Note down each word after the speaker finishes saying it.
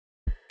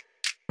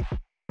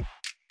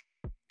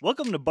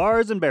Welcome to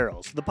Bards and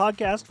Barrels, the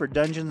podcast for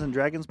Dungeons &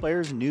 Dragons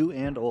players new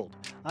and old.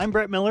 I'm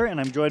Brett Miller,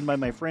 and I'm joined by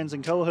my friends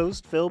and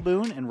co-hosts Phil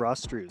Boone and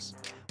Ross Struess.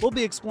 We'll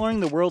be exploring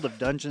the world of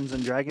Dungeons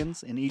 &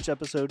 Dragons in each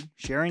episode,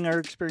 sharing our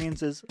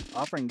experiences,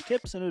 offering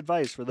tips and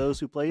advice for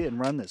those who play and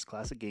run this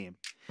classic game.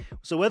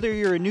 So whether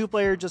you're a new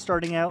player just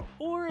starting out,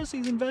 or a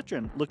seasoned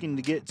veteran looking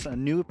to get a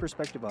new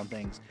perspective on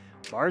things,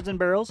 Bards and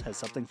Barrels has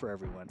something for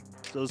everyone.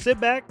 So sit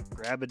back,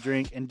 grab a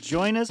drink, and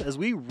join us as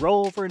we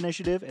roll for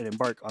initiative and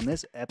embark on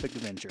this epic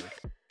adventure.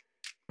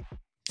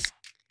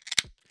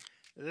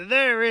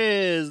 There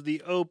is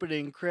the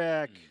opening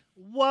crack.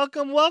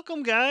 Welcome,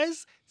 welcome,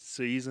 guys.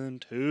 Season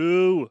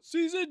 2.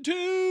 Season 2!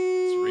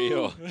 It's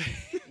real.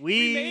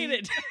 We made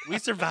it. We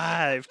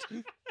survived.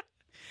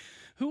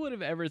 Who would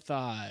have ever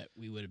thought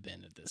we would have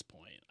been at this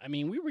point? I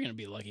mean, we were going to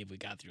be lucky if we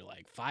got through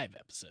like 5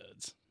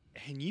 episodes.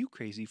 And you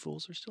crazy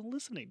fools are still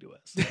listening to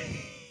us.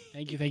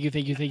 Thank you.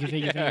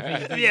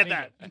 Yeah,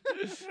 that.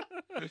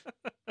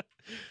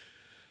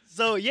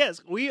 So,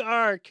 yes, we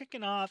are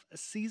kicking off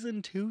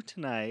Season 2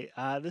 tonight.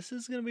 This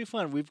is going to be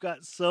fun. We've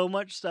got so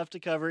much stuff to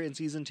cover in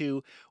Season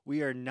 2.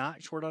 We are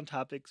not short on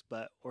topics,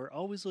 but we're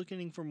always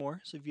looking for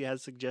more. So if you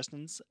have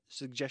suggestions,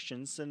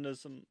 send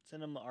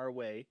them our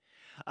way.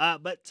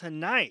 But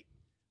tonight,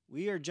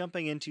 we are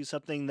jumping into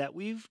something that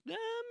we've maybe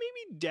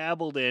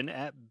dabbled in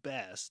at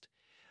best,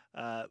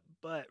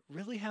 but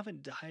really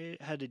haven't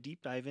had a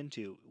deep dive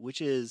into,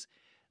 which is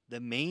the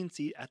main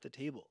seat at the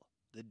table,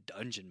 the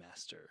Dungeon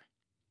Master.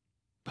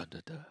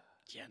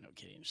 Yeah, no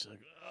kidding. Just like,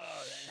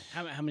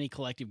 how many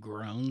collective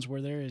groans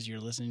were there as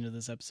you're listening to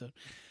this episode?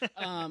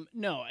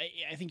 No,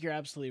 I think you're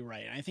absolutely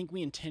right. I think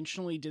we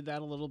intentionally did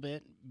that a little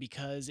bit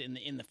because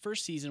in the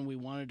first season we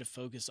wanted to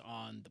focus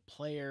on the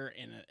player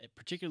and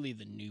particularly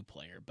the new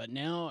player. But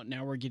now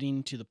we're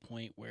getting to the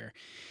point where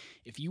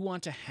if you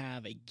want to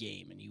have a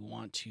game and you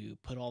want to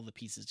put all the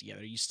pieces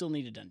together, you still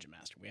need a dungeon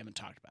master. We haven't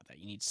talked about that.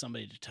 You need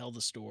somebody to tell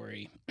the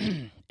story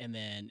and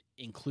then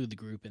include the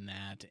group in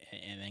that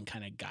and then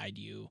kind of guide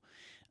you.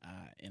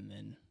 And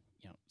then,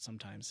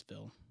 sometimes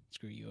Phil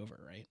screw you over,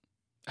 right?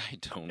 I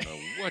don't know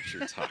what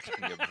you're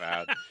talking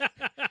about.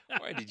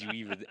 Why did you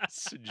even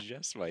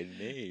suggest my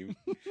name?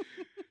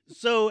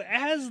 So,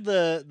 as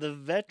the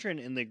veteran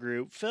in the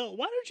group, Phil,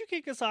 why don't you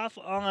kick us off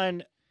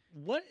on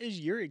what is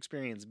your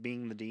experience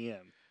being the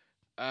DM?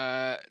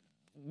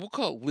 We'll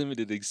call it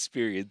limited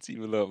experience,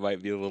 even though it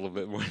might be a little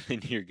bit more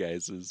than your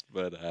guys's.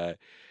 But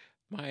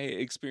my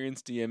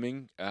experience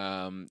DMing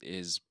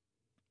is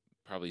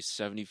probably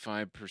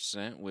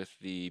 75% with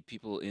the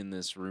people in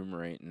this room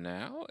right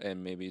now,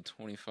 and maybe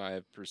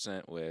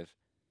 25% with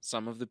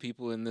some of the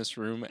people in this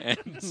room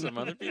and some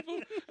other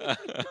people.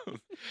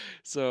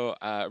 So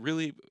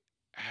really,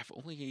 I've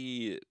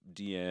only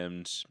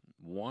DM'd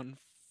one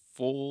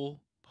full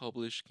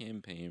published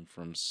campaign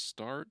from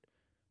start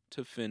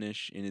to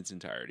finish in its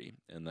entirety,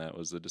 and that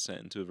was the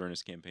Descent into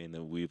Avernus campaign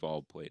that we've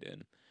all played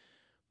in.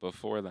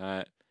 Before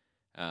that,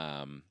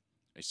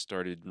 I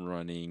started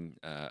running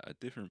a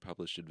different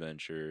published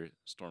adventure,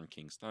 Storm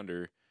King's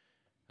Thunder,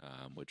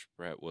 which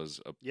Brett was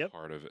a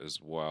part of as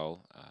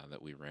well,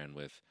 that we ran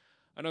with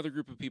another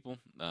group of people.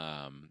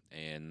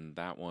 And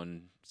that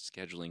one,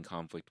 scheduling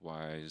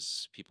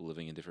conflict-wise, people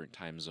living in different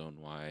time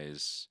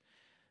zone-wise,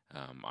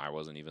 I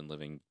wasn't even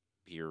living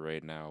here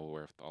right now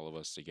with all of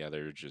us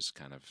together, just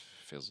kind of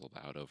fizzled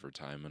out over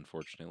time,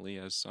 unfortunately,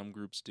 as some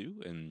groups do.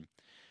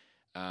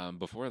 And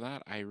before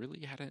that, I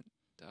really hadn't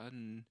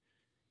done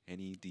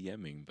any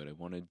DMing, but I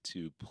wanted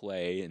to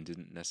play and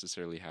didn't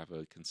necessarily have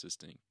a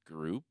consistent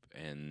group.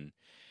 And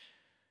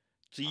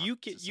so you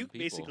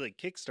basically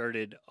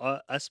kickstarted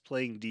us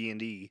playing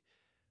D&D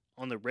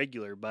on the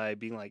regular by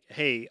being like,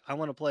 hey, I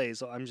want to play,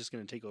 so I'm just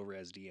going to take over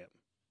as DM.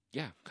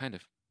 Yeah, kind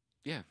of.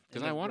 Yeah,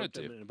 because I wanted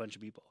to. And a bunch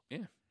of people.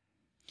 Yeah.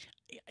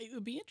 It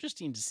would be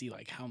interesting to see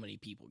like how many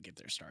people get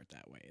their start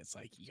that way. It's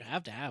like you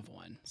have to have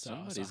one.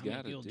 Somebody's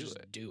got to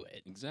do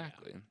it.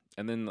 Exactly. Yeah.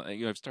 And then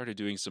I've started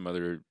doing some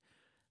other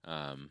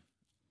I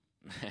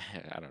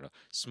don't know,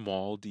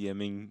 small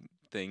DMing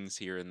things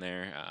here and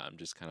there.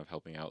 Just kind of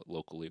helping out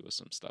locally with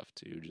some stuff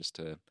too, just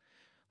to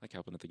like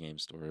helping at the game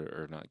store,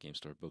 or not game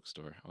store,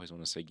 bookstore. I always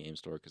want to say game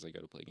store because I go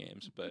to play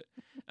games, but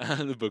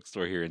the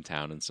bookstore here in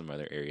town and some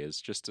other areas,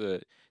 just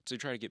to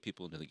try to get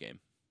people into the game.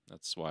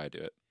 That's why I do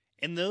it.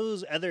 And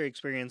those other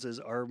experiences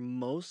are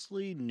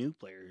mostly new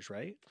players,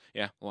 right?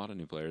 Yeah, a lot of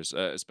new players,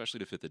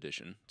 especially to 5th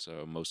edition.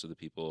 So most of the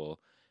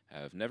people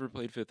have never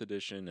played 5th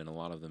edition, and a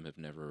lot of them have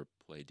never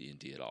played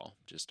D&D at all,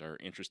 just are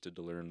interested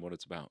to learn what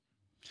it's about.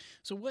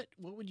 So what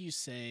would you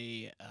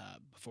say,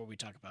 before we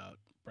talk about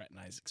Brett and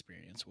I's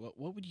experience, what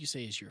would you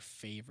say is your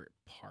favorite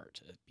part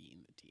of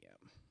being the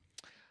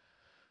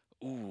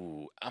DM?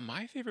 Ooh,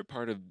 my favorite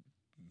part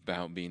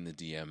about being the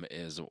DM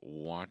is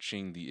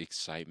watching the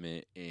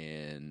excitement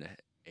in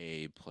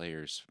a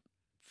player's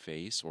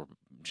face, or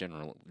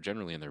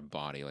generally in their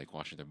body, like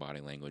watching their body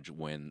language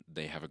when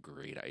they have a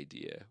great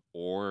idea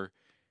or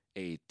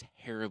a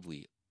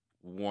terribly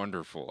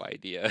wonderful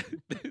idea.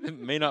 It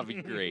may not be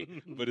great,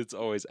 but it's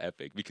always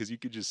epic because you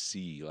could just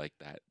see like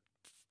that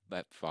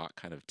thought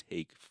kind of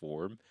take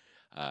form.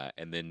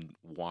 and then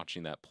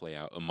watching that play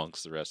out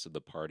amongst the rest of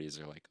the parties,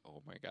 they're like,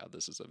 "Oh my god,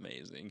 this is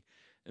amazing!"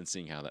 And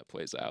seeing how that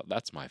plays out,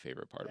 that's my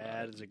favorite part about it.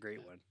 That is a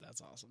great one.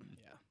 That's awesome.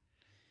 Yeah.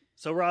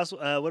 So Ross,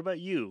 what about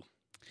you?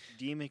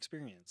 DM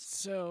experience.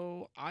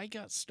 So I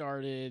got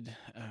started.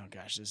 Oh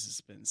gosh, this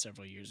has been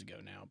several years ago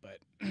now. But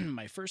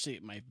my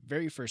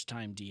very first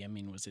time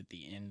DMing was at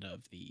the end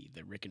of the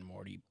Rick and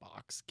Morty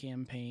box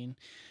campaign.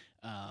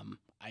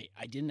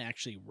 I didn't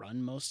actually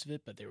run most of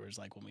it, but there was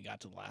like when we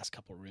got to the last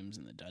couple rooms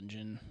in the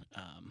dungeon,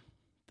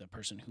 the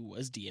person who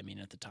was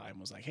DMing at the time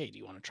was like, "Hey, do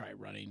you want to try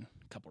running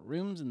a couple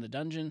rooms in the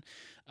dungeon?"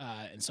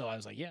 And so I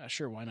was like, "Yeah,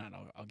 sure, why not?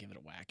 I'll give it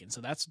a whack." And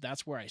so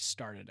that's where I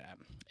started at,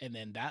 and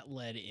then that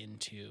led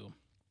into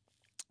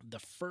the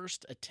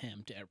first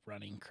attempt at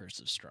running Curse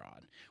of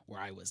Strahd, where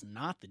I was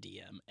not the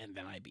DM, and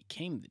then I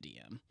became the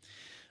DM.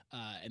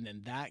 And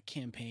then that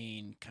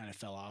campaign kind of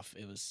fell off.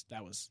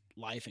 That was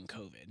life and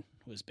COVID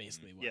was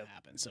basically what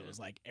happened. So it was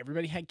like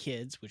everybody had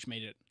kids, which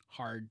made it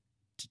hard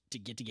to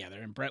get together.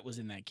 And Brett was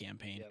in that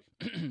campaign,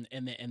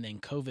 and then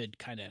COVID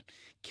kind of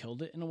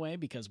killed it in a way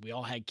because we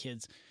all had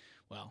kids.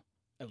 Well,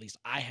 at least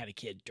I had a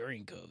kid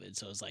during COVID,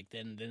 so it was like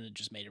then it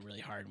just made it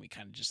really hard, and we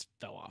kind of just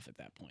fell off at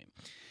that point.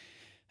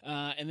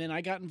 And then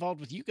I got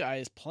involved with you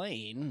guys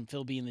playing,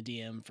 Phil being the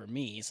DM for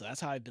me. So that's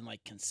how I've been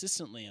like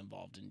consistently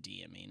involved in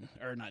DMing,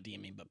 or not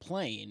DMing, but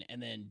playing. And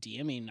then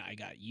DMing, I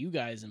got you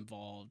guys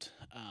involved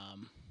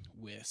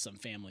with some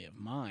family of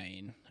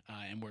mine.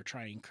 And we're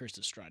trying Curse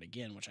of Strahd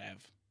again, which I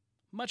have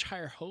much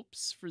higher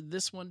hopes for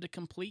this one to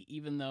complete,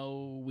 even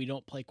though we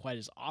don't play quite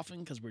as often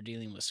because we're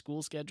dealing with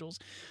school schedules,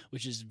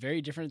 which is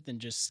very different than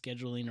just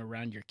scheduling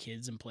around your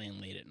kids and playing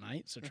late at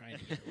night. So trying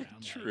to get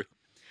around True. that.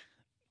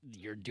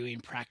 You're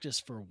doing practice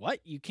for what?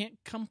 You can't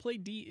come play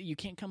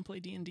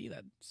D&D.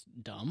 That's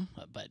dumb.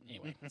 But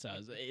anyway, so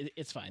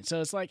it's fine.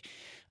 So it's like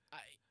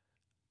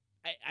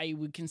I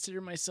would consider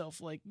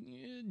myself like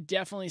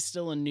definitely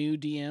still a new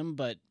DM,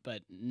 but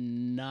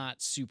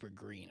not super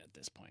green at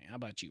this point. How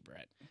about you,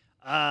 Brett?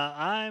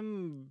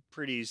 I'm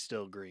pretty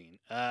still green.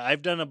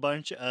 I've done a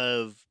bunch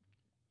of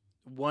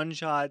one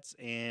shots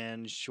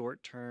and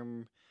short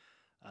term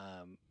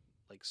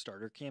like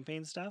starter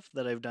campaign stuff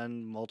that I've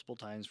done multiple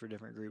times for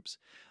different groups,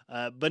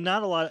 but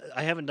not a lot.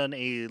 I haven't done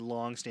a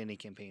long-standing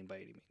campaign by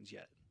any means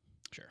yet.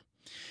 Sure.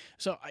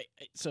 So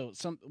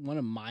one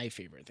of my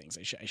favorite things,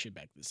 I should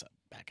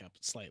back up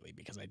slightly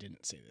because I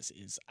didn't say this,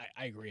 is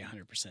I agree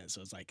 100%.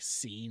 So it's like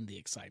seeing the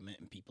excitement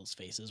in people's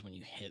faces when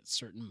you hit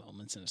certain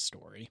moments in a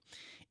story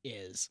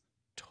is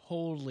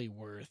totally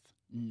worth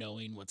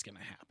knowing what's going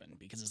to happen,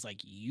 because it's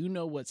like you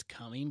know what's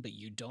coming, but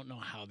you don't know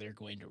how they're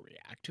going to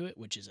react to it,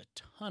 which is a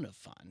ton of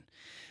fun.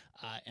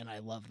 And I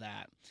love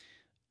that.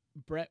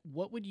 Brett,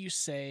 what would you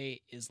say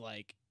is,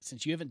 like,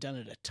 since you haven't done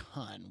it a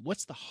ton,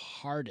 what's the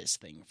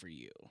hardest thing for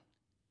you?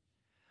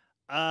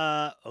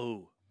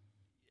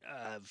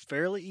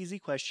 Fairly easy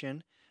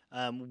question.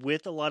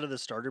 With a lot of the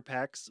starter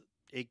packs,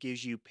 it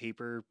gives you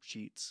paper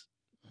sheets.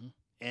 Mm-hmm.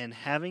 And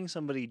having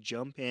somebody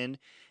jump in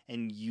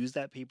and use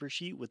that paper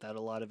sheet without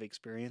a lot of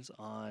experience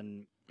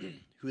on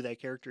who that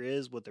character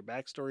is, what their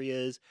backstory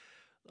is,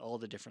 all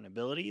the different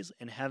abilities,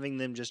 and having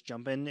them just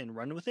jump in and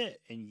run with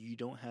it, and you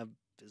don't have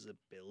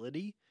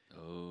visibility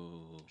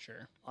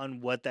Sure.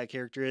 on what that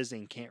character is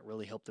and can't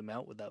really help them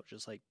out without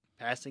just like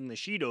passing the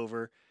sheet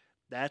over,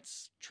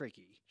 that's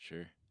tricky.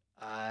 Sure.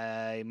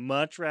 I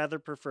much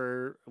would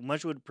prefer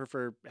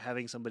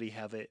having somebody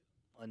have it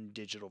on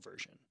digital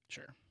version.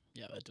 Sure.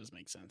 Yeah, that does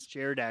make sense.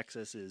 Shared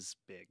access is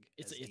big.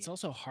 It's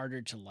also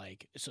harder to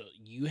like, so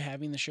you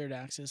having the shared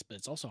access, but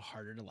it's also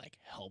harder to like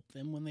help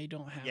them when they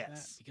don't have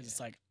that, because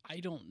it's like, I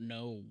don't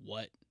know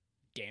what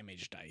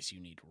damage dice you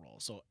need to roll.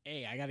 So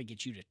I got to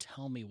get you to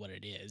tell me what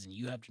it is, and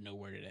you have to know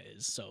where it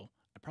is. So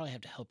I probably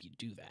have to help you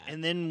do that.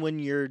 And then when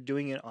you're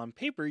doing it on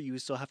paper, you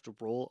still have to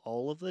roll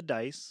all of the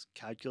dice,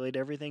 calculate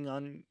everything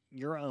on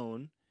your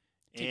own.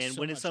 And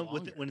when it's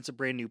a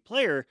brand new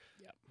player,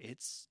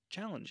 it's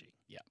challenging.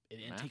 Yeah,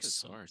 it takes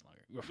so much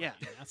longer. Yeah,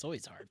 that's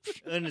always hard.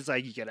 And it's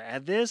like you got to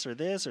add this or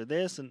this or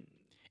this, and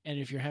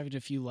if you're having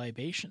a few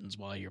libations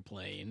while you're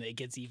playing, it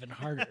gets even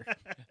harder.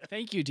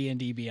 Thank you,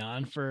 D&D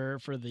Beyond, for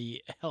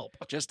the help.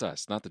 Just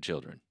us, not the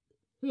children.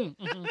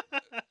 Mm-hmm.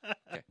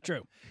 Okay.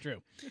 True.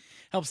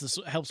 Helps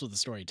with the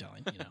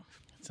storytelling. You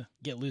know,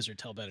 get loser,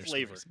 tell better.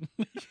 Flavor.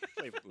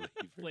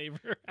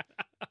 Flavor.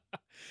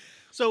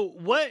 So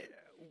what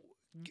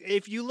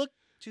if you look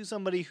to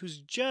somebody who's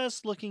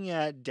just looking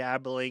at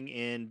dabbling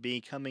in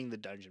becoming the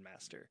dungeon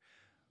master?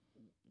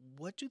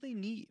 What do they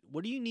need?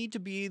 What do you need to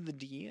be the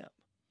DM?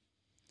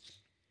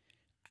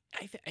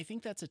 I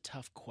think that's a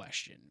tough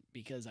question,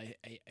 because I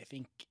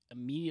think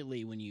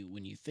immediately when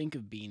you think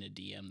of being a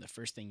DM, the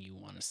first thing you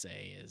want to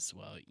say is,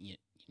 well, you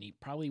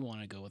probably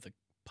want to go with a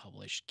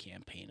published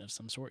campaign of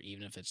some sort,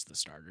 even if it's the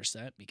starter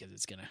set, because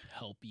it's going to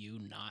help you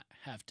not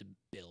have to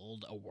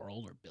build a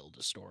world or build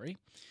a story.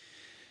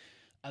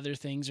 Other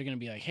things are going to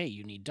be like, hey,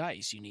 you need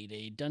dice. You need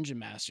a Dungeon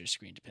Master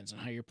screen. Depends on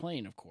how you're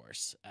playing, of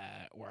course.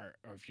 Or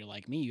if you're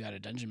like me, you had a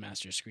Dungeon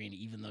Master screen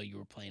even though you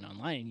were playing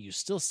online. You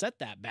still set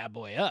that bad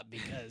boy up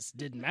because it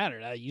didn't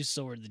matter. You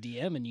still were the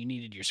DM and you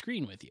needed your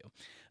screen with you.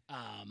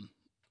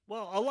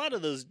 Well, a lot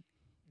of those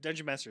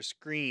Dungeon Master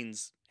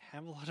screens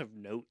have a lot of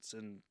notes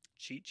and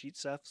cheat sheet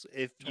stuff.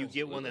 If you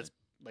get one that's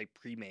like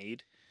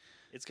pre-made,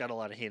 it's got a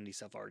lot of handy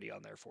stuff already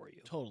on there for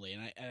you. Totally.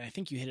 And I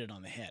think you hit it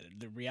on the head.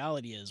 The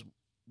reality is,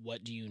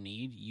 what do you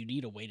need? You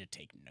need a way to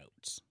take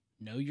notes.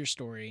 Know your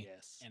story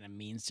and a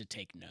means to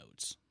take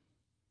notes.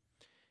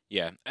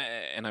 Yeah,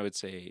 and I would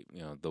say,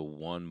 the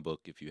one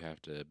book, if you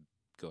have to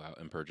go out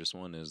and purchase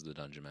one, is the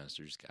Dungeon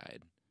Master's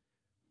Guide.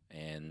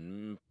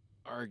 And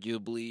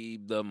arguably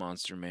the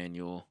Monster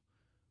Manual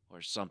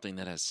or something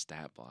that has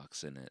stat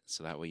blocks in it.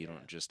 So that way you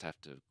don't just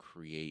have to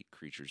create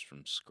creatures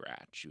from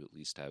scratch. You at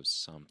least have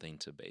something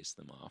to base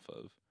them off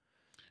of.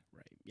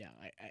 Right. Yeah.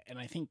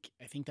 I think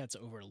that's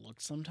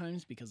overlooked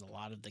sometimes because a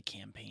lot of the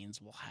campaigns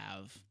will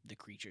have the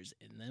creatures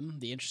in them.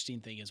 The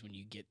interesting thing is when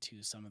you get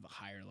to some of the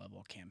higher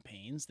level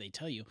campaigns, they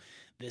tell you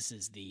this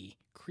is the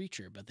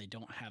creature, but they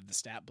don't have the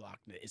stat block.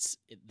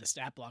 The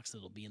stat blocks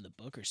that'll be in the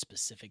book are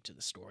specific to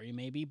the story,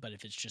 maybe. But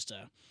if it's just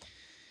a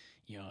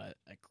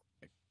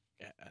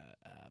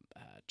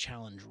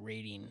challenge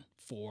rating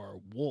for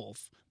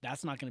wolf,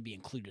 that's not going to be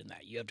included in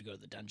that. You have to go to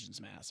the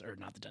Dungeons Master, or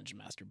not the Dungeon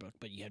Master book,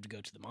 but you have to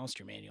go to the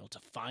Monster Manual to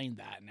find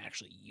that and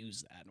actually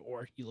use that.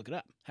 Or you look it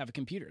up, have a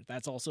computer.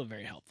 That's also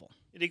very helpful.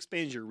 It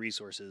expands your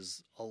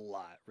resources a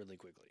lot really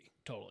quickly.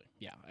 Totally.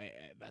 Yeah,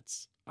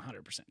 that's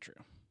 100% true.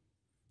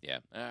 Yeah,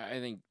 I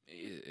think,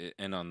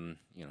 and on,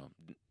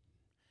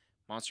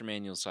 Monster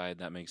Manual side,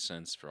 that makes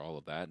sense for all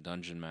of that.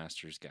 Dungeon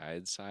Master's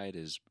Guide side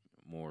is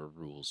more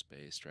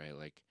rules-based, right?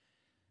 Like,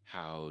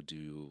 how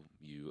do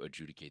you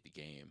adjudicate the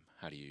game?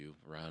 How do you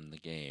run the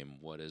game?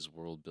 What does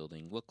world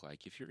building look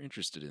like if you're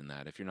interested in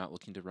that? If you're not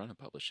looking to run a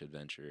published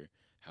adventure,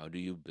 how do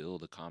you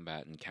build a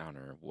combat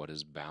encounter? What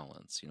is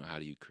balance? How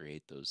do you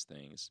create those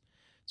things?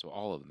 So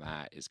all of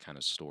that is kind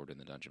of stored in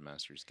the Dungeon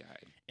Master's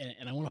Guide.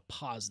 And I want to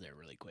pause there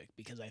really quick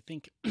because I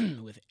think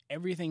with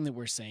everything that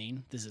we're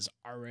saying, this is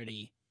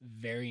already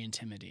very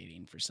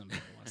intimidating for somebody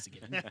who wants to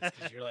get into this.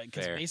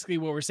 Because basically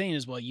what we're saying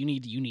is, well, you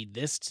need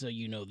this so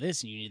you know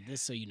this, and you need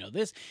this so you know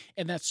this.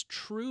 And that's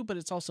true, but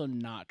it's also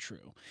not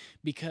true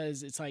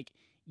because it's like,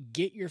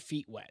 get your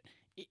feet wet.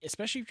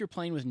 Especially if you're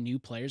playing with new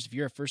players. If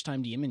you're a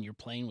first-time DM and you're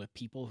playing with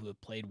people who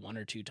have played one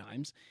or two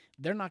times,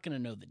 they're not going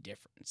to know the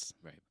difference.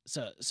 Right.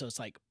 So it's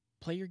like,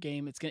 play your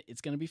game.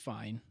 It's gonna be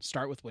fine.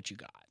 Start with what you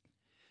got.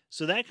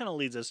 So that kind of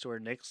leads us to our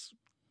next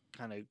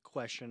kind of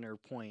question or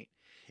point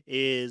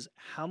is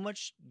how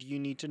much do you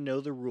need to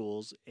know the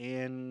rules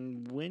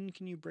and when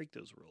can you break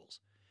those rules?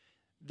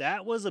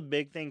 That was a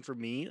big thing for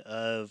me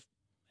of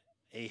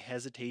a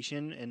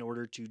hesitation in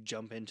order to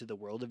jump into the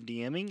world of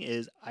DMing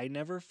is I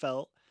never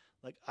felt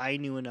like I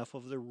knew enough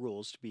of the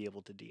rules to be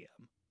able to DM.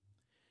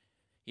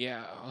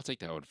 Yeah, I'll take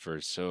that one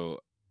first.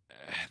 So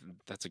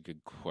that's a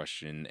good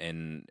question.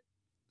 And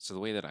so the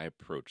way that I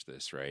approach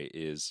this, right,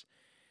 is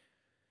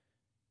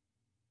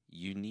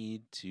you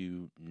need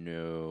to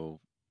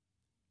know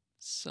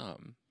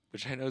some,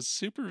 which I know is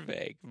super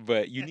vague,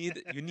 but you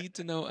need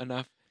to know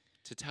enough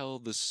to tell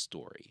the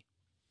story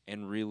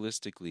and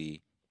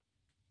realistically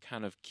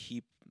kind of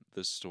keep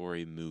the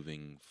story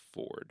moving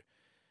forward.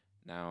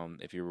 Now,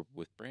 if you're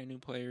with brand new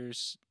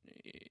players,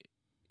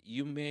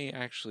 you may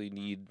actually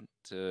need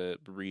to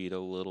read a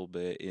little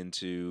bit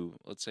into,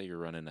 let's say you're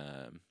running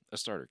a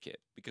starter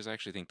kit, because I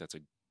actually think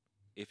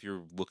if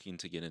you're looking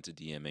to get into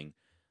DMing,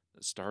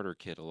 the starter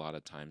kit a lot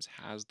of times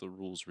has the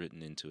rules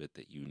written into it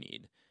that you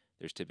need.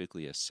 There's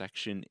typically a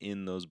section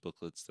in those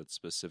booklets that's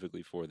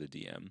specifically for the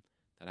DM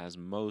that has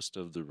most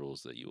of the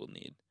rules that you will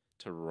need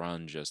to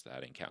run just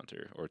that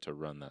encounter or to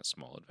run that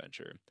small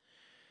adventure.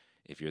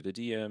 If you're the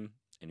DM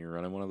and you're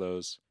running one of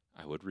those,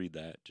 I would read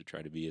that to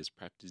try to be as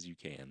prepped as you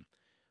can.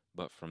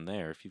 But from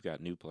there, if you've got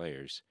new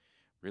players,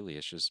 really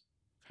it's just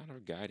kind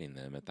of guiding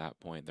them at that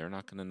point. They're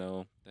not going to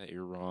know that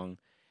you're wrong.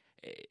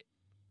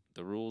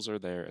 The rules are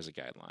there as a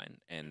guideline,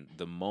 and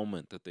the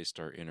moment that they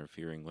start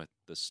interfering with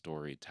the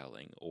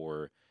storytelling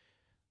or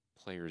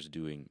players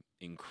doing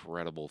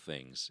incredible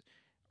things,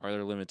 are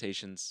there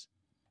limitations?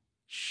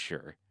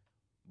 Sure.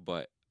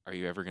 But are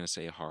you ever going to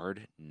say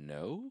hard?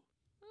 No.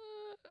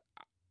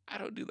 I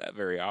don't do that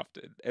very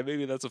often, and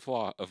maybe that's a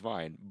flaw of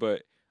mine,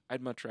 but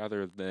I'd much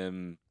rather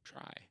them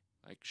try.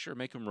 Like, sure,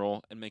 make them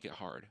roll and make it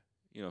hard.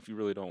 If you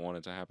really don't want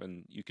it to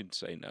happen, you can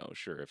say no.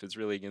 Sure, if it's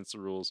really against the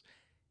rules,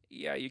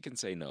 yeah, you can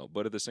say no.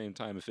 But at the same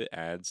time, if it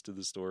adds to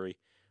the story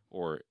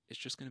or it's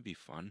just going to be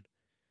fun,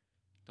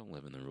 don't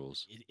live in the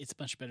rules. It's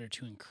much better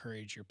to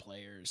encourage your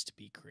players to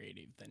be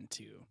creative than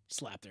to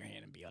slap their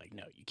hand and be like,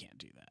 no, you can't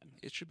do that.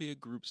 It should be a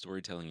group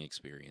storytelling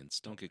experience.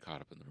 Don't get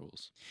caught up in the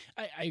rules.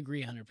 I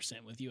agree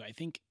 100% with you. I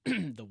think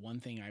the one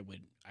thing I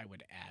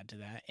would add to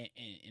that,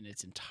 and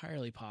it's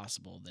entirely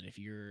possible that if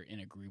you're in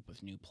a group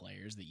with new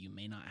players that you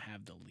may not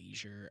have the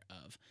leisure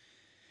of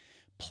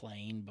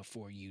playing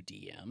before you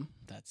DM.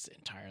 That's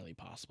entirely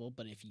possible.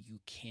 But if you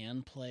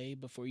can play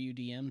before you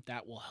DM,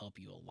 that will help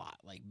you a lot.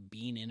 Like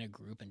being in a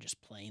group and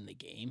just playing the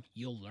game,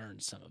 you'll learn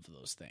some of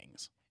those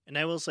things. And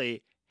I will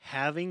say,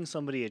 having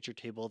somebody at your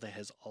table that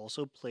has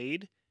also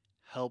played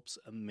helps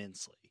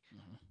immensely.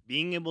 Mm-hmm.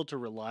 Being able to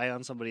rely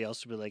on somebody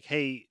else to be like,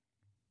 hey,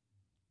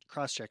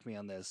 cross-check me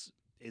on this.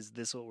 Is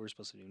this what we're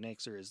supposed to do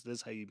next? Or is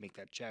this how you make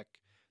that check,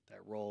 that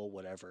roll,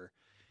 whatever?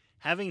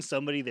 Having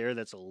somebody there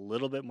that's a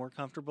little bit more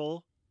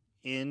comfortable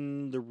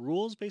in the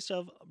rules based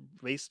of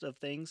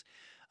things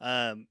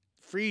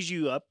frees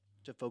you up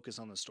to focus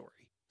on the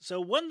story.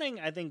 So one thing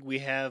I think we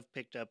have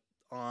picked up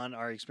on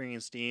our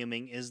experience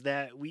DMing is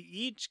that we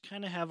each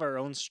kind of have our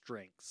own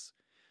strengths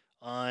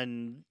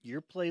on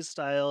your play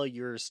style,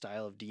 your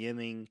style of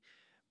DMing,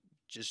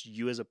 just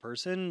you as a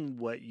person,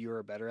 what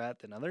you're better at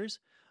than others.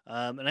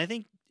 And I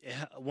think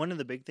one of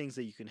the big things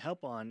that you can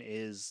help on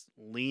is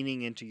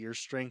leaning into your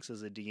strengths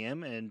as a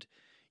DM and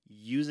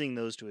using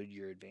those to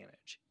your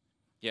advantage.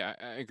 Yeah,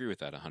 I agree with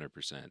that 100%.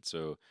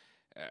 So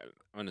I'm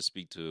going to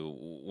speak to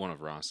one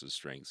of Ross's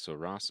strengths. So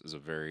Ross is a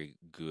very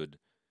good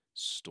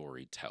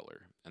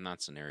storyteller, and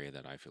that's an area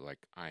that I feel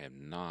like I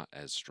am not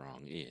as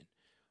strong in.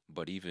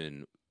 But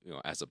even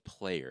as a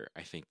player,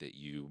 I think that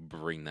you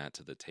bring that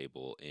to the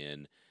table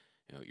in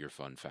your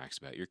fun facts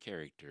about your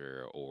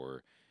character,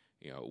 or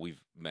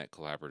we've met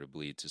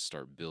collaboratively to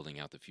start building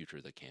out the future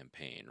of the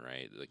campaign,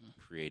 right? Like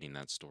creating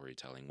that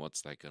storytelling.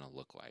 What's that going to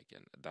look like?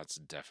 And that's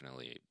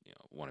definitely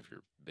one of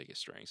your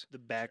biggest strengths. The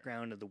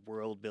background of the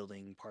world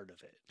building part of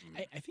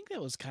it. I think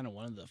that was kind of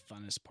one of the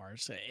funnest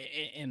parts.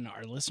 And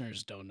our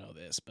listeners don't know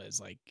this, but it's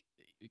like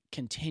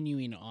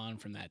continuing on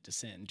from that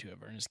descent into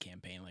Avernus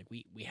campaign. Like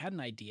we had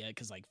an idea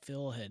because like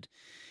Phil had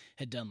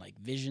done like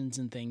visions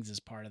and things as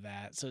part of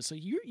that. So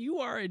you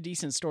are a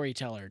decent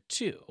storyteller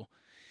too.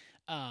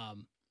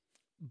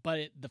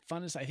 But the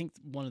funnest, I think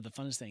one of the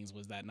funnest things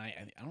was that night,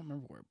 I don't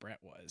remember where Brett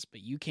was,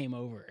 but you came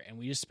over and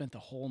we just spent the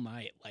whole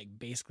night like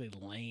basically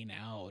laying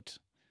out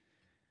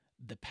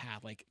the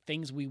path, like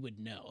things we would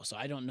know. So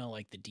I don't know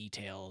like the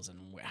details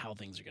and how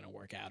things are going to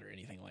work out or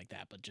anything like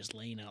that, but just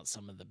laying out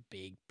some of the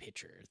big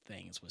picture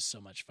things was so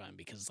much fun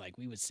because like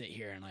we would sit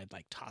here and I'd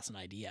like toss an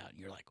idea out and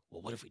you're like,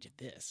 well, what if we did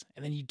this?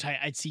 And then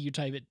I'd see you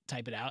type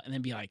it out and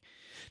then be like,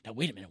 now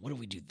wait a minute, what if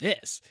we do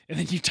this? And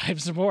then you type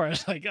some more.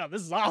 It's like, oh,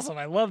 this is awesome.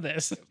 I love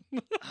this.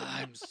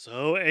 I'm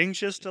so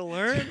anxious to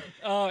learn.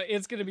 Oh,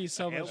 it's going to be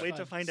so much fun. Can't wait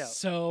to find out.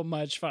 So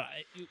much fun.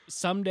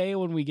 Someday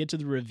when we get to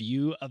the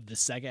review of the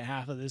second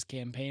half of this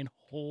campaign,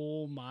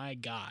 oh my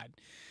God,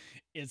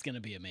 it's going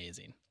to be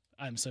amazing.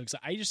 I'm so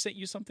excited. I just sent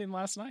you something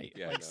last night.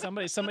 Yeah, like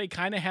somebody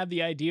kind of had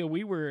the idea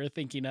we were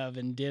thinking of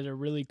and did a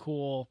really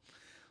cool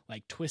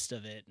like twist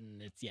of it.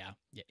 And it's, yeah.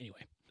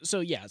 Anyway.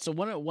 So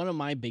one of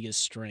my biggest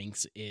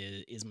strengths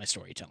is my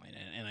storytelling,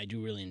 and I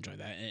do really enjoy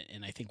that.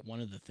 And I think one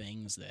of the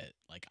things that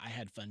like I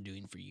had fun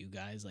doing for you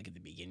guys, like at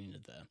the beginning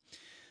of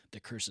the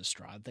Curse of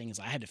Strahd thing, is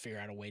I had to figure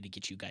out a way to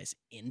get you guys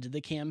into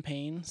the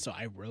campaign. So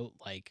I wrote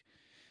like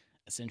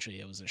essentially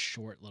it was a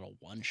short little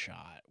one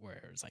shot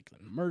where it was like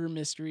the murder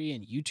mystery,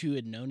 and you two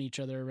had known each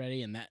other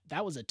already, and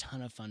that was a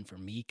ton of fun for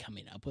me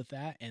coming up with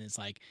that. And it's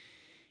like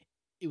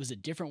it was a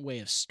different way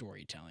of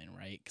storytelling,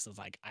 right? Because it's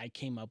like I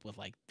came up with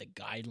like the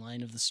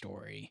guideline of the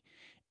story,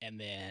 and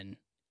then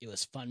it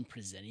was fun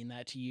presenting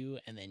that to you,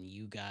 and then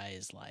you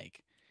guys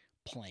like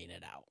playing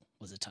it out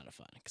was a ton of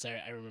fun. Because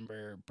I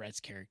remember Brett's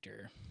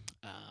character,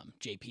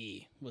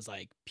 JP, was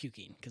like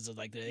puking because of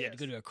like they had to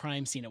go to a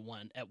crime scene at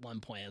one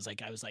point.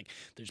 I was like,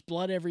 there's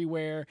blood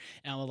everywhere,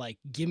 and I was like,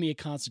 give me a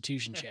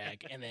Constitution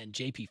check, and then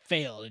JP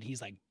failed, and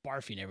he's like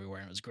barfing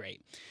everywhere, and it was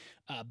great.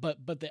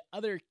 But the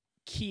other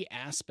key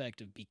aspect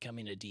of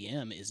becoming a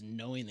DM is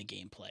knowing the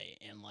gameplay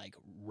and like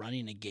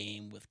running a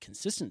game with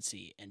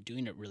consistency and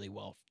doing it really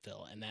well,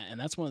 Phil. And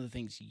that's one of the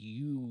things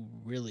you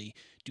really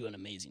do an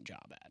amazing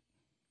job at.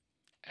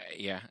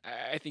 Yeah,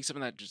 I think some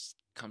of that just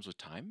comes with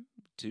time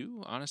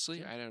too. Honestly,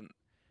 Sure. I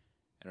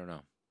don't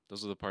know.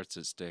 Those are the parts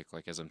that stick.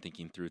 Like as I'm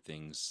thinking through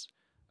things,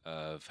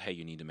 of hey,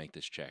 you need to make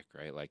this check,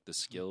 right? Like the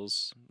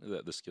skills,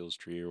 the skills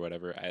tree or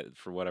whatever.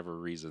 For whatever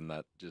reason,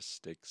 that just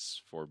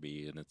sticks for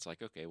me, and it's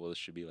like, okay, well, this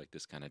should be like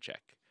this kind of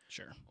check.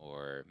 Sure.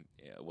 Or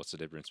what's the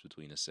difference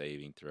between a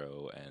saving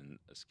throw and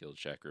a skill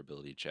check or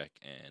ability check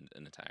and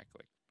an attack?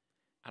 Like,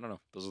 I don't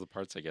know. Those are the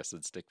parts I guess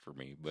that stick for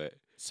me. But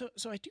so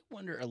I do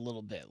wonder a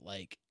little bit,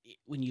 like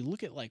when you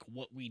look at like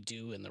what we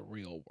do in the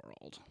real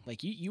world,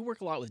 like you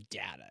work a lot with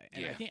data,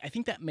 and Yeah. I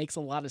think that makes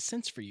a lot of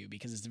sense for you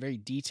because it's very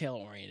detail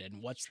oriented.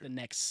 And what's the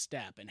next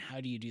step, and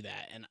how do you do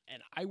that? And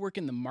I work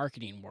in the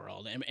marketing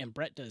world, and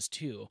Brett does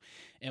too,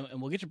 and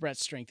we'll get to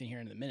Brett's strength in here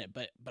in a minute.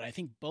 But I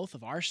think both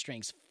of our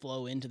strengths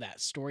flow into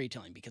that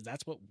storytelling because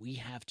that's what we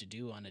have to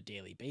do on a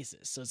daily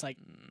basis. So it's like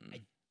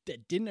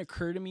that didn't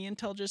occur to me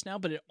until just now,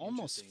 but it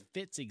almost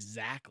fits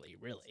exactly,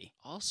 really.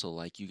 also,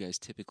 like you guys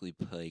typically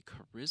play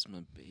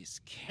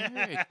charisma-based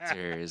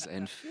characters,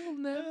 and Phil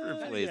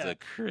never plays a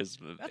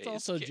charisma-based. That's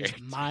also character.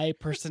 just my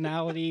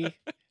personality.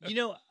 You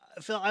know,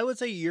 Phil, I would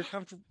say your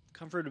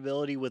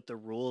comfortability with the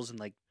rules and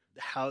like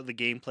how the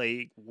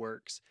gameplay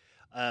works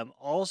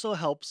also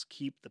helps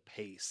keep the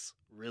pace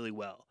really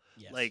well.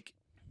 Yes. Like,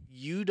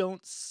 you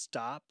don't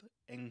stop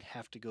and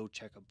have to go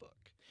check a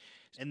book,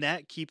 and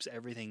that keeps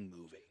everything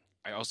moving.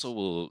 I also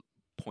will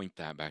point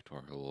that back to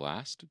our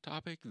last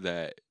topic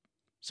that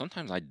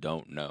sometimes I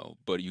don't know,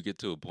 but you get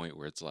to a point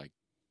where it's like,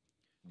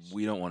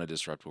 we don't want to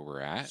disrupt where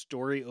we're at.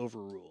 Story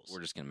overrules.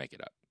 We're just going to make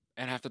it up.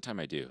 And half the time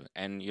I do.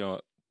 And, you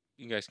know,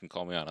 you guys can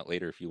call me on it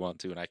later if you want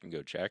to, and I can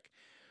go check.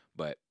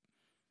 But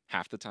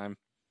half the time,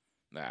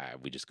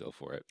 we just go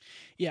for it.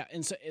 Yeah,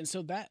 and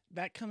so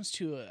that comes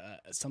to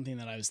something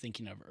that I was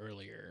thinking of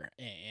earlier,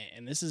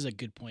 and this is a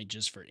good point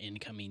just for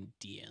incoming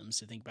DMs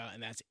to think about,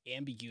 and that's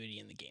ambiguity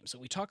in the game. So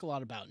we talk a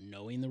lot about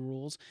knowing the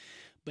rules,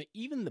 but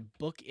even the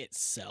book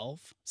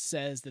itself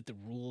says that the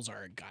rules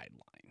are a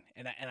guideline,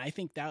 and I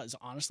think that is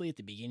honestly at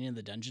the beginning of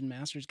the Dungeon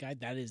Master's Guide.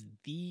 That is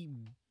the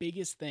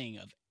biggest thing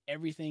of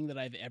everything that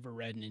I've ever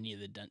read in any of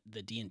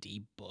the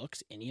D&D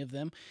books, any of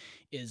them,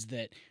 is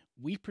that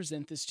we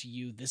present this to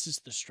you. This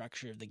is the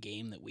structure of the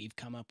game that we've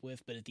come up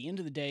with. But at the end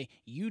of the day,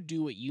 you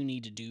do what you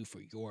need to do for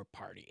your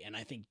party. And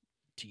I think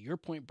to your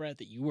point, Brett,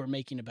 that you were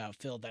making about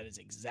Phil, that is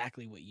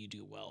exactly what you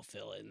do well,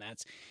 Phil. And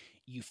that's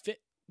you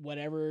fit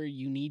whatever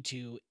you need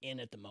to in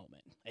at the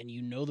moment. And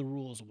you know the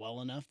rules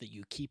well enough that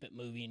you keep it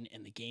moving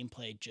and the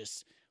gameplay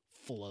just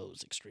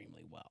flows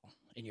extremely well.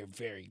 And you're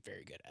very,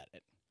 very good at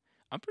it.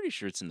 I'm pretty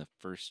sure it's in the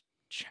first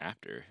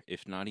chapter,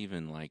 if not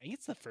even like, I think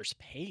it's the first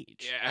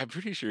page. yeah, I'm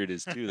pretty sure it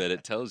is too, that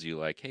it tells you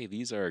like, hey,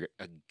 these are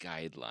a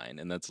guideline,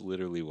 and that's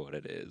literally what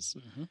it is.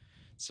 Mm-hmm.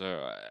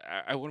 So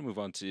I want to move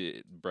on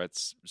to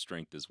Brett's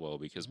strength as well,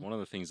 because one of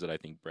the things that I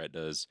think Brett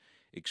does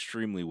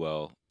extremely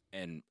well,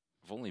 and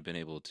I've only been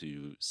able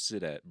to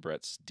sit at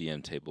Brett's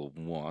DM table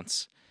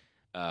once,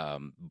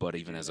 but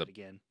even as a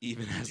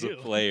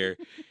player,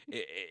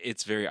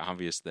 it's very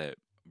obvious that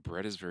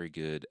Brett is very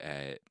good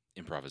at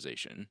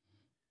improvisation,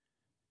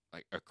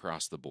 like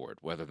across the board,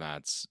 whether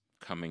that's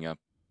coming up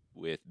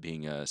with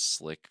being a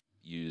slick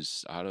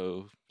used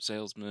auto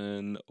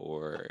salesman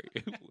or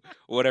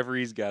whatever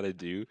he's got to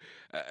do.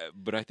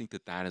 But I think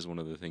that is one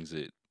of the things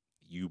that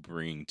you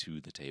bring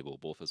to the table,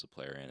 both as a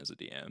player and as a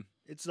DM.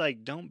 It's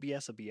like, don't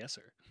BS a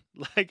BSer.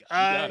 Like,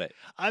 got it.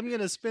 I'm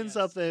going to spin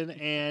something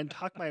and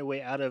talk my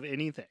way out of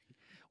anything.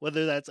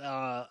 Whether that's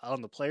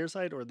on the player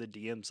side or the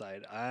DM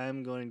side,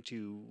 I'm going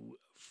to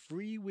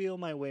freewheel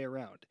my way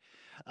around.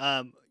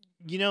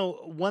 You know,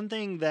 one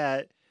thing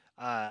that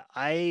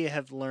I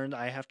have learned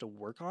I have to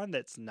work on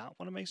that's not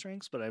one of my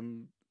strengths, but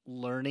I'm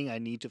learning I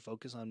need to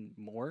focus on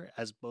more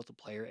as both a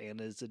player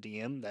and as a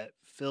DM, that,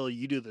 Phil,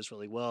 you do this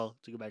really well,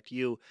 to go back to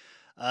you,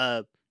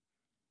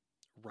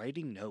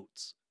 writing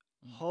notes.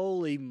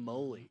 Holy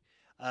moly.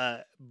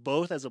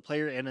 Both as a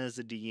player and as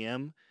a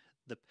DM,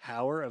 the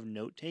power of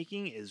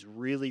note-taking is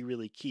really,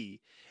 really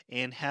key.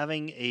 And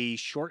having a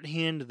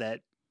shorthand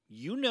that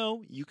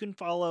you can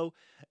follow,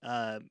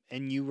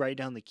 and you write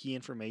down the key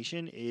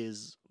information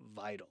is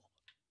vital.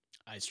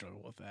 I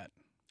struggle with that.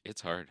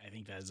 It's hard. I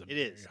think that is It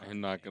is. I'm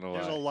not going to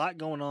lie. There's a lot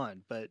going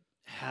on, but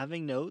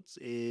having notes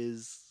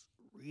is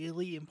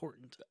really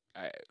important.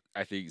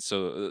 I think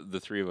so. The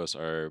three of us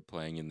are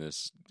playing in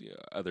this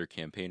other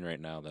campaign right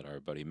now that our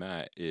buddy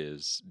Matt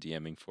is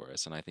DMing for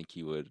us, and I think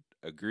he would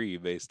agree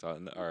based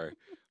on our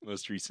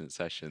most recent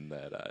session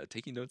that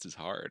taking notes is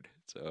hard.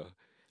 So,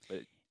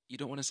 but you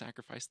don't want to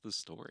sacrifice the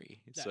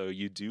story, so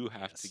you do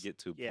have to get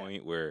to a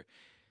point where,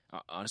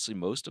 honestly,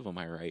 most of them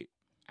I write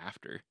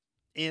after.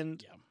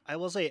 And I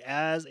will say,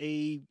 as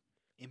a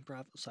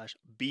improv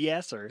 /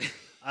 BSer,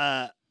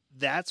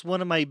 that's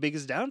one of my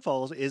biggest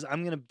downfalls is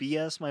I'm going to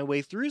BS my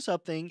way through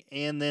something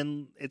and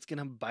then it's going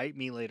to bite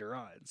me later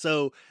on.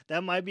 So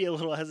that might be a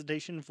little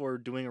hesitation for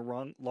doing a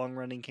long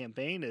running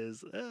campaign,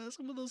 is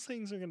some of those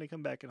things are going to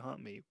come back and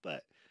haunt me,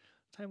 but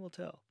time will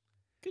tell.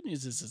 Good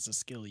news is it's a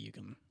skill you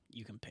can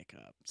pick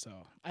up. So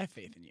I have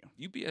faith in you.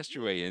 You BS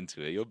your way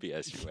into it. You'll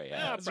BS your way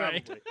out.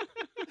 Probably.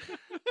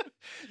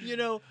 You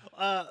know,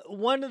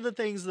 one of the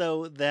things,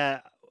 though,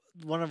 that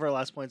one of our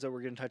last points that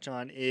we're going to touch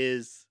on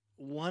is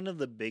one of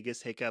the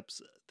biggest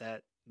hiccups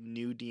that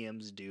new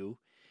DMs do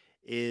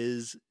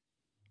is,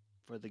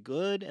 for the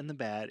good and the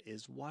bad,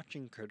 is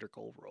watching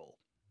Critical Role.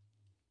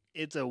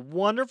 It's a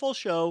wonderful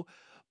show,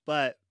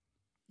 but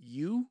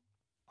you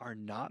are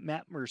not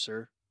Matt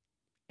Mercer,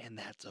 and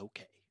that's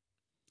okay.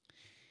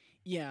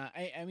 Yeah,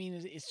 I mean,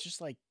 it's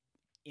just like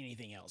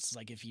anything else. It's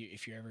like if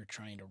you're ever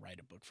trying to write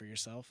a book for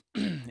yourself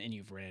and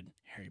you've read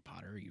Harry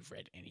Potter, or you've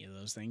read any of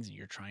those things, and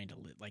you're trying to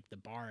like, the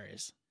bar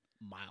is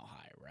mile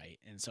high, right?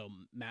 And so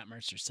Matt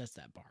Mercer sets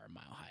that bar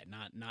mile high,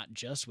 not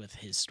just with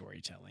his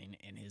storytelling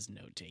and his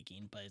note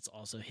taking, but it's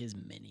also his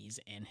minis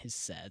and his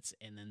sets,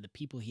 and then the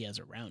people he has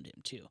around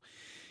him too.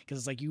 Because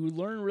it's like, you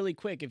learn really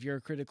quick, if you're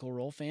a Critical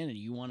Role fan and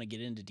you want to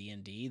get into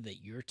D&D,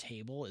 that your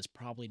table is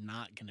probably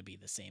not going to be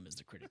the same as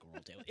the Critical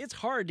Role table. It's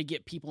hard to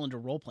get people into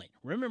role playing.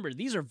 Remember,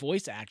 these are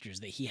voice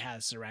actors that he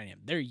has surrounding him.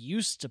 They're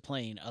used to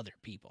playing other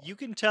people. You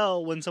can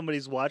tell when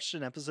somebody's watched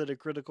an episode of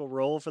Critical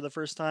Role for the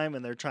first time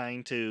and they're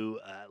trying to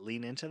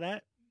lean into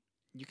that.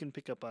 You can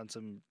pick up on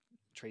some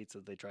traits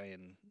that they try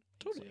and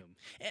Totally. assume.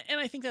 And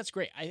I think that's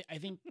great. I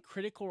think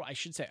Critical, I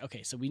should say,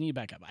 okay, so we need to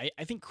back up.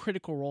 I think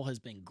Critical Role has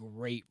been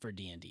great for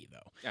D&D,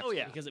 though. Oh,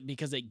 yeah.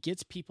 Because it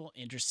gets people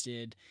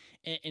interested.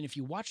 And if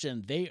you watch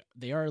them,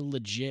 they are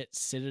legit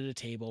sit at a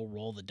table,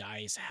 roll the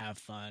dice, have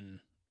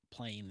fun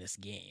playing this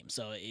game.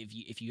 So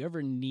if you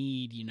ever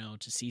need,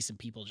 to see some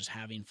people just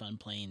having fun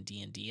playing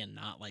D&D and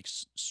not like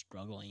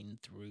struggling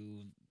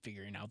through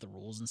figuring out the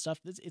rules and stuff,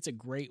 it's a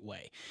great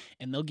way.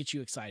 And they'll get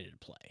you excited to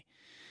play.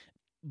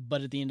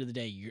 But at the end of the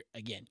day,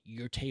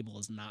 your table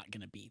is not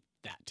going to be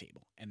that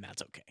table, and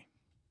that's okay.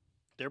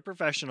 They're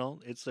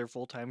professional. It's their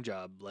full-time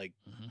job. Like,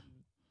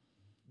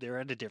 they're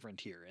at a different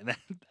tier, and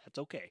that's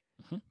okay.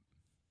 Mm-hmm.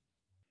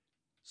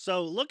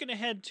 So looking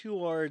ahead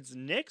towards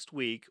next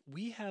week,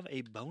 we have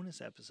a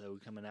bonus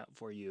episode coming out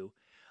for you.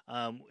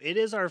 It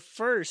is our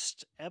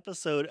first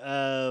episode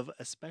of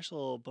a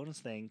special bonus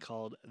thing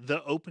called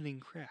The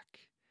Opening Crack.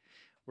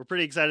 We're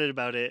pretty excited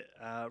about it.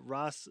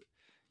 Ross,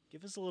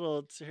 give us a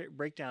little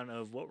breakdown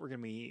of what we're going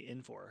to be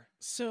in for.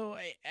 So,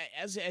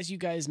 as you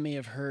guys may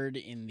have heard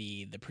in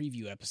the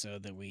preview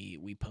episode that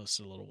we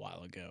posted a little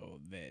while ago,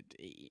 that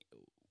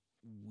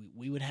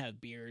we would have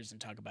beers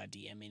and talk about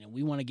DMing, and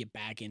we want to get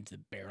back into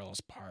the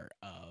barrels part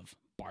of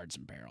Bards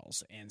and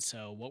Barrels. And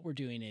so what we're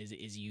doing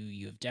is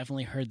you have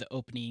definitely heard the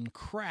opening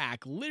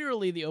crack,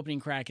 literally the opening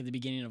crack at the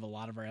beginning of a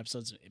lot of our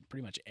episodes,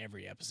 pretty much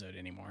every episode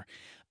anymore.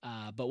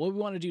 But what we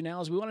want to do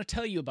now is we want to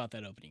tell you about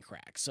that opening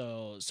crack.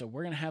 So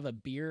we're going to have a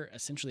beer,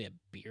 essentially a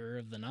beer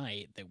of the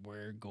night that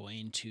we're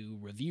going to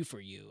review for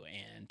you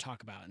and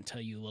talk about and tell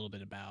you a little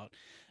bit about,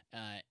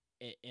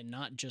 and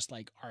not just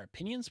like our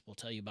opinions. We'll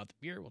tell you about the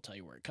beer. We'll tell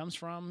you where it comes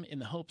from, in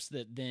the hopes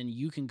that then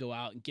you can go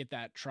out and get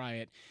that, try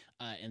it,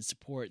 and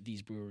support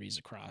these breweries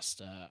across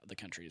the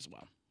country as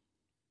well.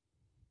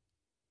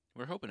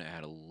 We're hoping to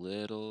add a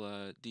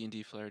little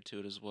D&D flair to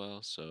it as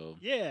well. So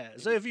yeah.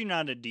 So if you're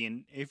not a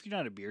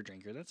beer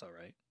drinker, that's all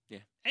right. Yeah.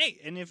 Hey,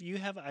 and if you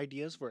have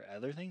ideas for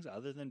other things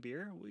other than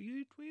beer, will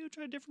you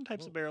try different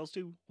types of barrels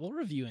too? We'll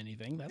review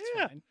anything. That's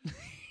fine.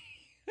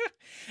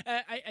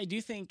 I do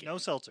think no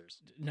seltzers.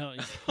 No.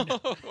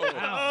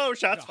 Oh,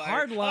 shots fired.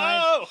 Hard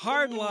line. Oh!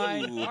 Hard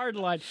line. Hard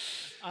line.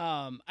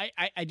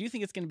 I do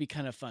think it's going to be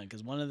kind of fun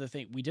because one of the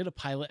things we did a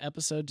pilot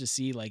episode to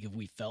see like if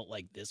we felt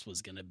like this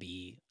was going to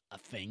be a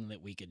thing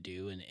that we could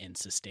do and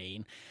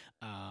sustain.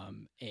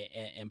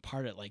 And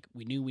part of like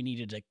we knew we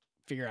needed to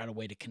figure out a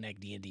way to connect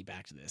D&D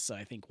back to this. So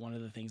I think one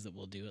of the things that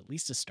we'll do, at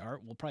least to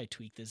start, we'll probably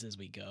tweak this as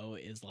we go,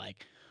 is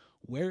like,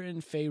 where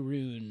in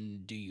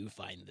Faerun do you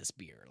find this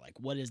beer? Like,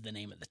 what is the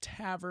name of the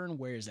tavern?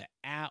 Where is it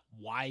at?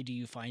 Why do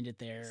you find it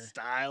there?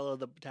 Style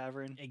of the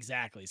tavern.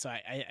 Exactly. So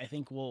I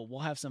think we'll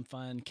have some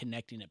fun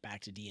connecting it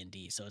back to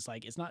D&D. So it's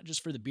like, it's not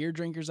just for the beer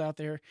drinkers out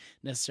there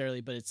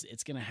necessarily, but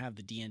it's going to have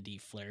the D&D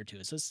flair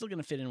to it. So it's still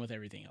going to fit in with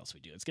everything else we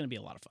do. It's going to be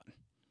a lot of fun.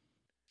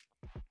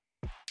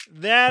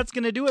 That's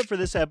going to do it for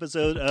this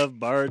episode of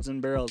Bards and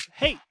Barrels.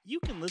 Hey, you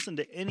can listen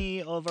to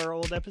any of our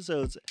old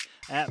episodes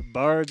at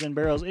Bards and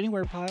Barrels,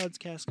 anywhere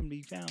podcasts can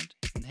be found.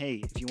 And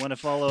hey, if you want to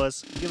follow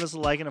us, give us a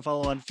like and a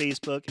follow on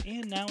Facebook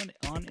and now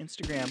on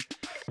Instagram.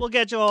 We'll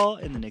catch you all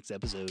in the next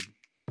episode.